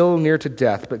he was ill near to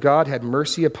death. But God had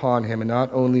mercy upon him, and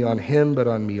not only on him, but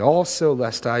on me also,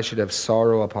 lest I should have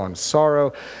sorrow upon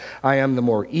sorrow. I am the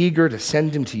more eager to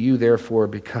send him to you, therefore,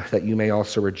 because that you may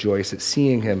also rejoice at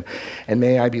seeing him, and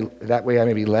that way I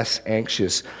may be less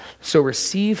anxious. So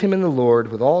receive him in the Lord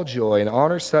with all joy and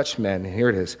honor such men. And here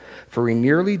it is. For he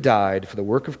nearly died for the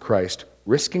work of Christ,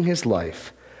 risking his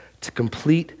life to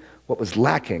complete what was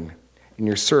lacking in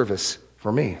your service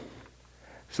for me.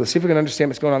 So let's see if we can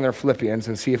understand what's going on there in Philippians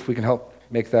and see if we can help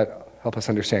us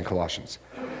understand Colossians.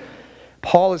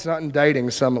 Paul is not indicting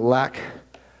some lack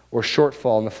or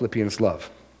shortfall in the Philippians' love.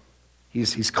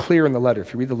 He's clear in the letter.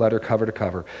 If you read the letter cover to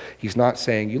cover, he's not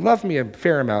saying, you love me a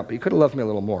fair amount, but you could have loved me a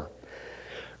little more.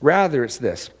 Rather, it's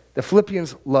this. The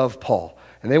Philippians love Paul,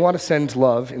 and they want to send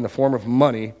love in the form of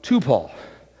money to Paul.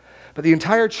 But the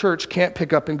entire church can't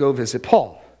pick up and go visit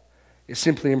Paul. It's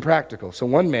simply impractical. So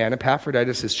one man,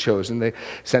 Epaphroditus, is chosen. They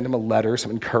send him a letter, some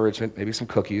encouragement, maybe some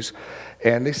cookies,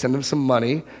 and they send him some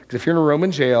money. Because if you're in a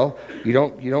Roman jail, you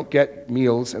don't get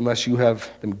meals unless you have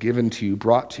them given to you,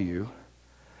 brought to you.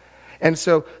 And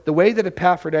so the way that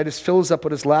Epaphroditus fills up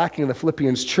what is lacking in the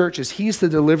Philippians church is he's the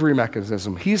delivery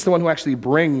mechanism. He's the one who actually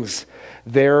brings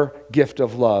their gift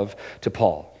of love to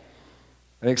Paul.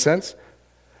 That makes sense?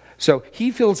 So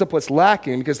he fills up what's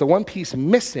lacking because the one piece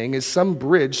missing is some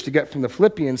bridge to get from the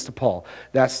Philippians to Paul.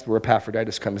 That's where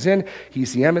Epaphroditus comes in.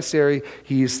 He's the emissary.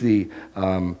 He's the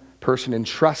person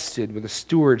entrusted with the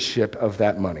stewardship of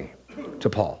that money to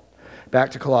Paul.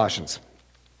 Back to Colossians.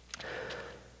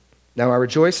 Now I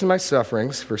rejoice in my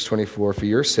sufferings, verse 24, for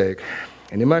your sake,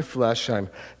 and in my flesh I'm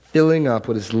filling up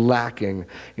what is lacking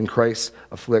in Christ's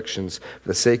afflictions for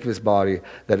the sake of his body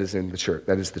that is in the church.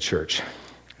 That is the church.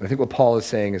 And I think what Paul is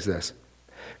saying is this.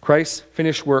 Christ's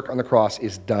finished work on the cross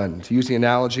is done. To use the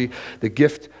analogy, the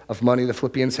gift of money the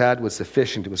Philippians had was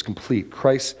sufficient. It was complete.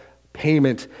 Christ's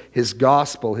payment, his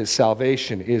gospel, his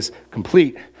salvation is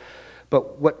complete.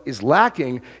 But what is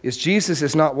lacking is Jesus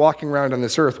is not walking around on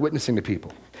this earth witnessing to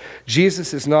people.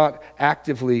 Jesus is not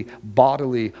actively,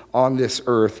 bodily on this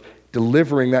earth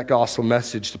delivering that gospel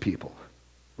message to people.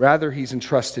 Rather, he's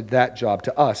entrusted that job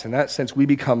to us. In that sense, we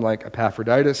become like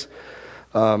Epaphroditus,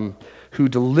 who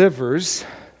delivers,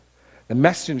 the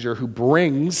messenger who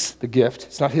brings the gift.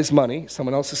 It's not his money,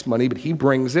 someone else's money, but he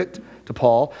brings it to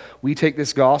Paul. We take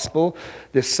this gospel,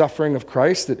 this suffering of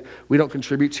Christ that we don't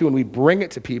contribute to, and we bring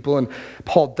it to people, and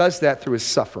Paul does that through his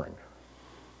suffering.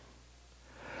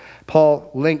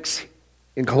 Paul links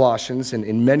in Colossians and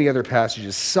in many other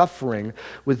passages suffering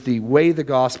with the way the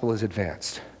gospel is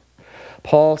advanced.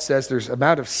 Paul says there's an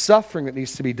amount of suffering that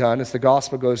needs to be done as the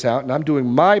gospel goes out, and I'm doing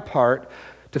my part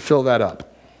to fill that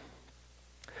up.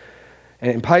 And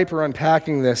in Piper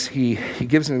unpacking this, he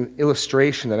gives an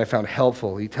illustration that I found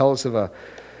helpful. He tells of a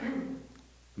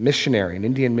missionary, an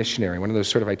Indian missionary, one of those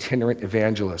sort of itinerant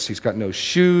evangelists. He's got no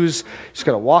shoes, he's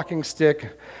got a walking stick,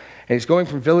 and he's going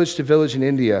from village to village in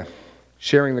India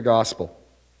sharing the gospel.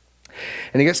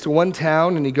 And he gets to one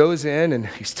town, and he goes in, and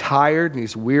he's tired, and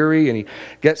he's weary, and he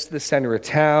gets to the center of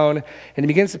town, and he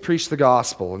begins to preach the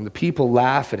gospel, and the people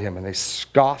laugh at him, and they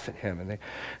scoff at him, and they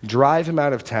drive him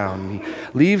out of town. And he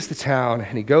leaves the town,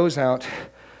 and he goes out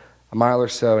a mile or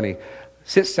so, and he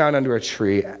sits down under a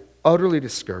tree, utterly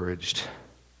discouraged,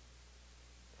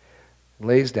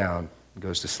 lays down, and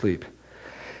goes to sleep.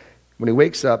 When he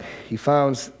wakes up, he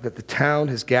finds that the town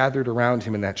has gathered around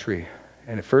him in that tree.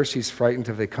 And at first he's frightened.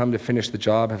 Have they come to finish the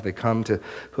job? Have they come to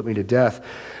put me to death?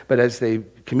 But as they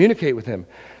communicate with him,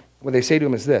 what they say to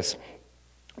him is this: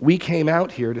 we came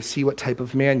out here to see what type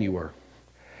of man you were.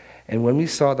 And when we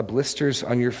saw the blisters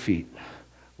on your feet,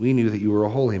 we knew that you were a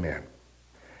holy man.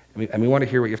 And we want to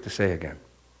hear what you have to say again.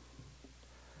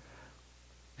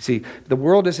 See, the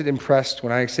world isn't impressed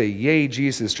when I say, yay,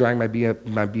 Jesus, driving my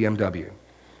BMW.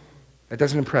 That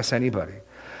doesn't impress anybody.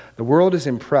 The world is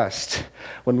impressed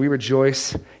when we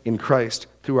rejoice in Christ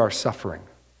through our suffering.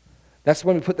 That's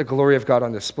when we put the glory of God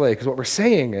on display, because what we're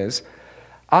saying is,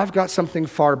 I've got something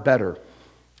far better.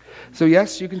 So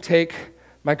yes, you can take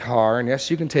my car, and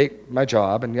yes, you can take my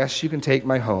job, and yes, you can take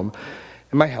my home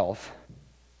and my health.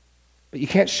 But you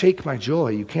can't shake my joy.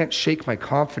 You can't shake my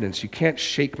confidence. You can't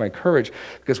shake my courage,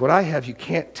 because what I have you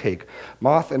can't take.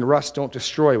 Moth and rust don't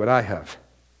destroy what I have.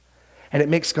 And it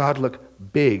makes God look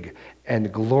big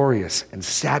and glorious and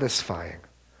satisfying.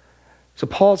 So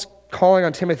Paul's calling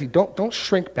on Timothy, don't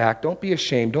shrink back, don't be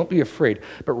ashamed, don't be afraid,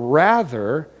 but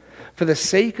rather, for the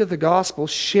sake of the gospel,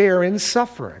 share in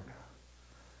suffering.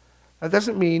 That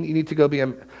doesn't mean you need to go be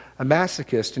a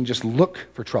masochist and just look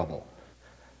for trouble.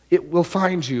 It will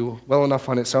find you well enough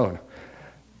on its own.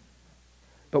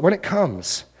 But when it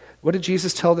comes, what did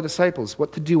Jesus tell the disciples?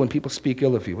 What to do when people speak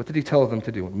ill of you? What did he tell them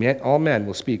to do? All men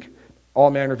will speak all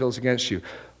manner of ills against you.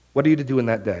 What are you to do in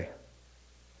that day?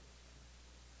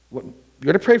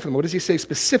 You're to pray for them. What does he say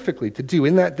specifically to do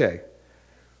in that day?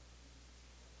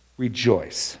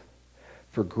 Rejoice,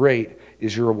 for great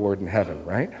is your reward in heaven,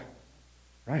 right?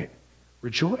 Right.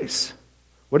 Rejoice.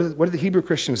 What did the Hebrew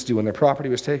Christians do when their property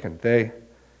was taken? They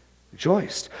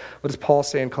rejoiced. What does Paul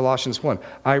say in Colossians 1?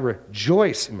 I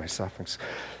rejoice in my sufferings.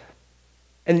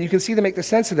 And you can see them make the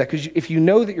sense of that, because if you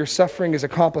know that your suffering is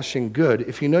accomplishing good,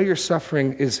 if you know your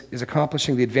suffering is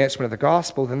accomplishing the advancement of the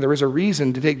gospel, then there is a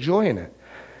reason to take joy in it.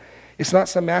 It's not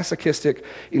some masochistic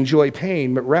enjoy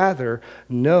pain, but rather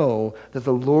know that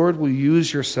the Lord will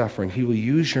use your suffering. He will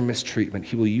use your mistreatment.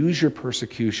 He will use your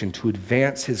persecution to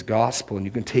advance his gospel, and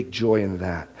you can take joy in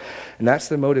that. And that's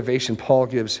the motivation Paul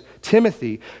gives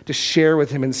Timothy to share with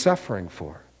him in suffering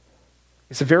for.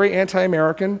 It's a very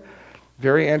anti-American,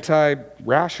 very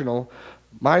anti-rational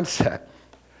mindset,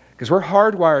 because we're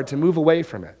hardwired to move away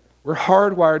from it. We're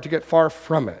hardwired to get far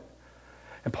from it.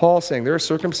 And Paul's saying there are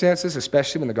circumstances,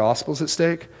 especially when the gospel's at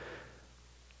stake,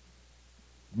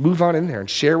 move on in there and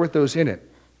share with those in it.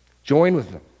 Join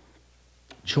with them.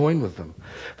 Join with them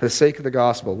for the sake of the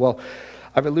gospel. Well,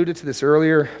 I've alluded to this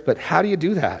earlier, but how do you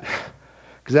do that?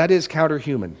 Because that is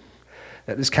counter-human.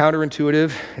 That is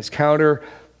counterintuitive. It's counter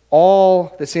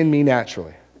all that's in me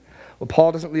naturally. Well,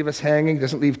 Paul doesn't leave us hanging,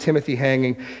 doesn't leave Timothy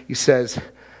hanging. He says,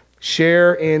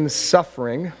 share in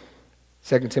suffering,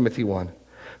 2 Timothy 1,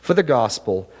 for the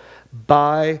gospel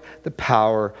by the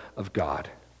power of God.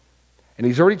 And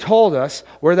he's already told us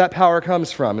where that power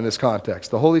comes from in this context,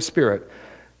 the Holy Spirit.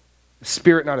 The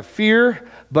Spirit not of fear,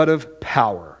 but of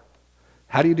power.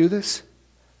 How do you do this?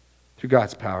 Through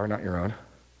God's power, not your own.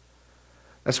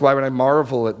 That's why when I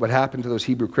marvel at what happened to those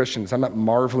Hebrew Christians, I'm not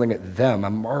marveling at them.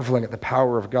 I'm marveling at the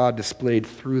power of God displayed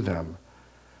through them.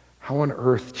 How on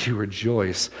earth do you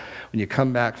rejoice when you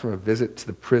come back from a visit to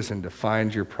the prison to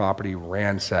find your property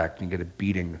ransacked and you get a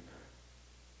beating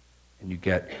and you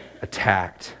get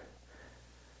attacked?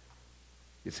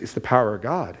 It's the power of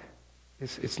God.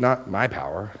 It's not my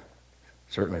power.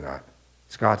 Certainly not.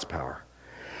 It's God's power.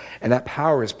 And that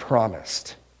power is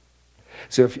promised.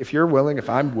 So if you're willing, if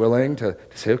I'm willing to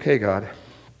say, okay, God,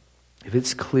 if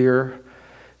it's clear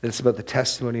that it's about the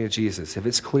testimony of Jesus, if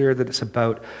it's clear that it's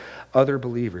about other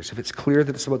believers, if it's clear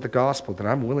that it's about the gospel, then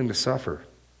I'm willing to suffer.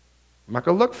 I'm not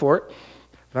going to look for it,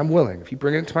 but I'm willing. If you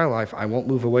bring it into my life, I won't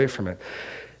move away from it.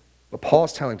 What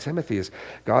Paul's telling Timothy is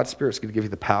God's Spirit's going to give you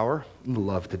the power and the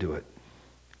love to do it.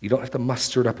 You don't have to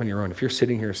muster it up on your own. If you're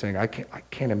sitting here saying, I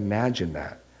can't imagine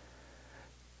that.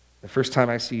 The first time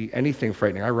I see anything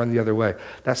frightening, I run the other way.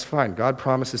 That's fine. God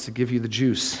promises to give you the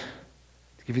juice,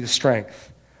 to give you the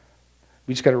strength.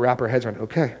 We just got to wrap our heads around,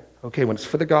 okay, when it's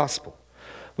for the gospel,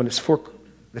 when it's for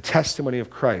the testimony of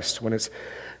Christ, when it's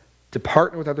to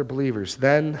partner with other believers,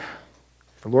 then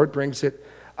if the Lord brings it,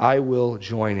 I will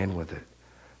join in with it.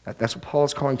 That's what Paul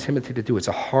is calling Timothy to do. It's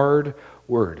a hard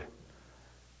word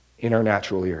in our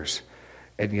natural ears,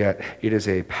 and yet it is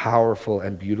a powerful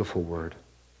and beautiful word.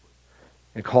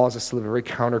 It calls us to live a very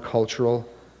countercultural,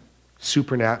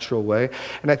 supernatural way.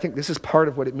 And I think this is part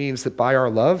of what it means that by our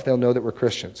love, they'll know that we're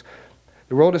Christians.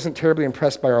 The world isn't terribly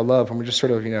impressed by our love when we're just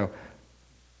sort of,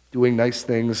 doing nice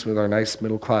things with our nice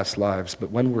middle-class lives.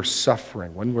 But when we're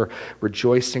suffering, when we're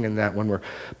rejoicing in that, when we're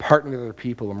partnering with other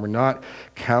people, when we're not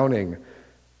counting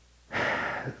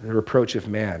the reproach of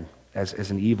man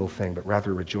as an evil thing, but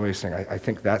rather rejoicing, I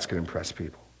think that's going to impress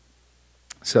people.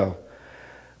 So,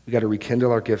 we've got to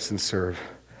rekindle our gifts and serve.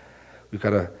 We've got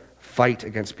to fight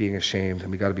against being ashamed,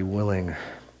 and we've got to be willing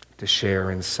to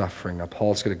share in suffering. Now,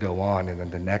 Paul's going to go on in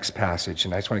the next passage,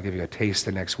 and I just want to give you a taste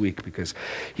the next week because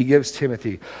he gives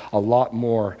Timothy a lot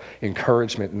more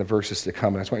encouragement in the verses to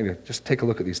come. And I just want you to just take a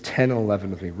look at these 10 and 11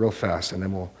 with me real fast, and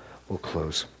then we'll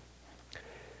close.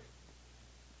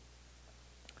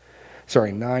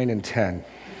 9 and 10.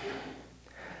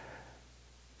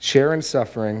 Share in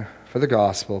suffering for the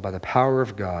gospel by the power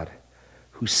of God,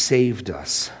 who saved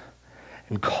us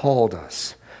and called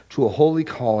us to a holy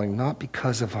calling, not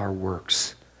because of our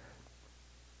works,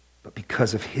 but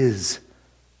because of his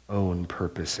own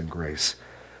purpose and grace,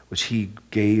 which he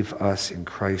gave us in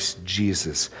Christ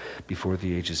Jesus before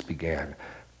the ages began.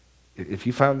 If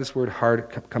you found this word hard,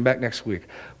 come back next week.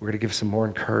 We're going to give some more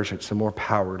encouragement, some more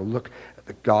power to look at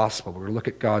the gospel. We're going to look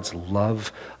at God's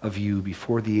love of you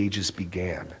before the ages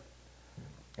began.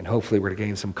 And hopefully we're going to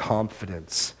gain some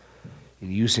confidence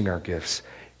in using our gifts,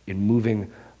 in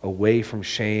moving away from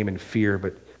shame and fear,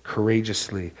 but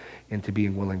courageously into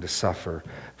being willing to suffer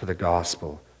for the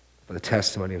gospel, for the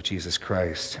testimony of Jesus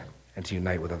Christ, and to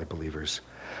unite with other believers.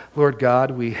 Lord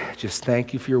God, we just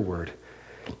thank you for your word.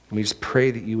 And we just pray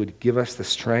that you would give us the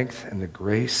strength and the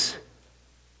grace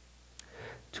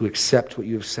to accept what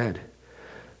you have said.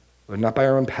 Lord, not by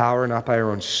our own power, not by our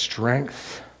own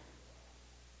strength,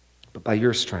 but by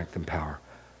your strength and power,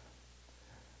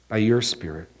 by your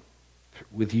Spirit,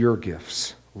 with your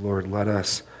gifts. Lord, let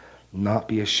us not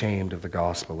be ashamed of the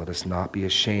gospel. Let us not be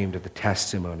ashamed of the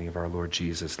testimony of our Lord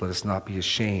Jesus. Let us not be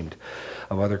ashamed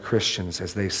of other Christians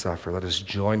as they suffer. Let us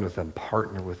join with them,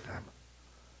 partner with them,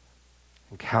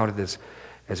 and count it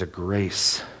as a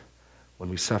grace when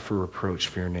we suffer reproach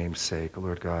for your name's sake.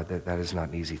 Lord God, that is not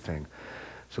an easy thing.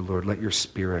 So Lord, let your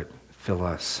Spirit fill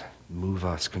us, move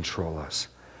us, control us.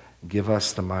 Give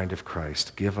us the mind of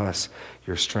Christ. Give us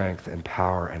your strength and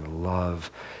power and love.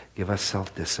 Give us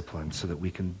self-discipline so that we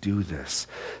can do this,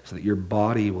 so that your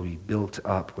body will be built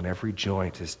up when every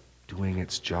joint is doing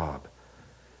its job,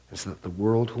 and so that the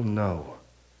world will know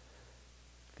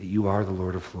that you are the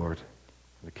Lord of Lords,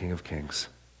 the King of Kings.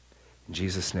 In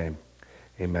Jesus' name,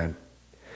 amen.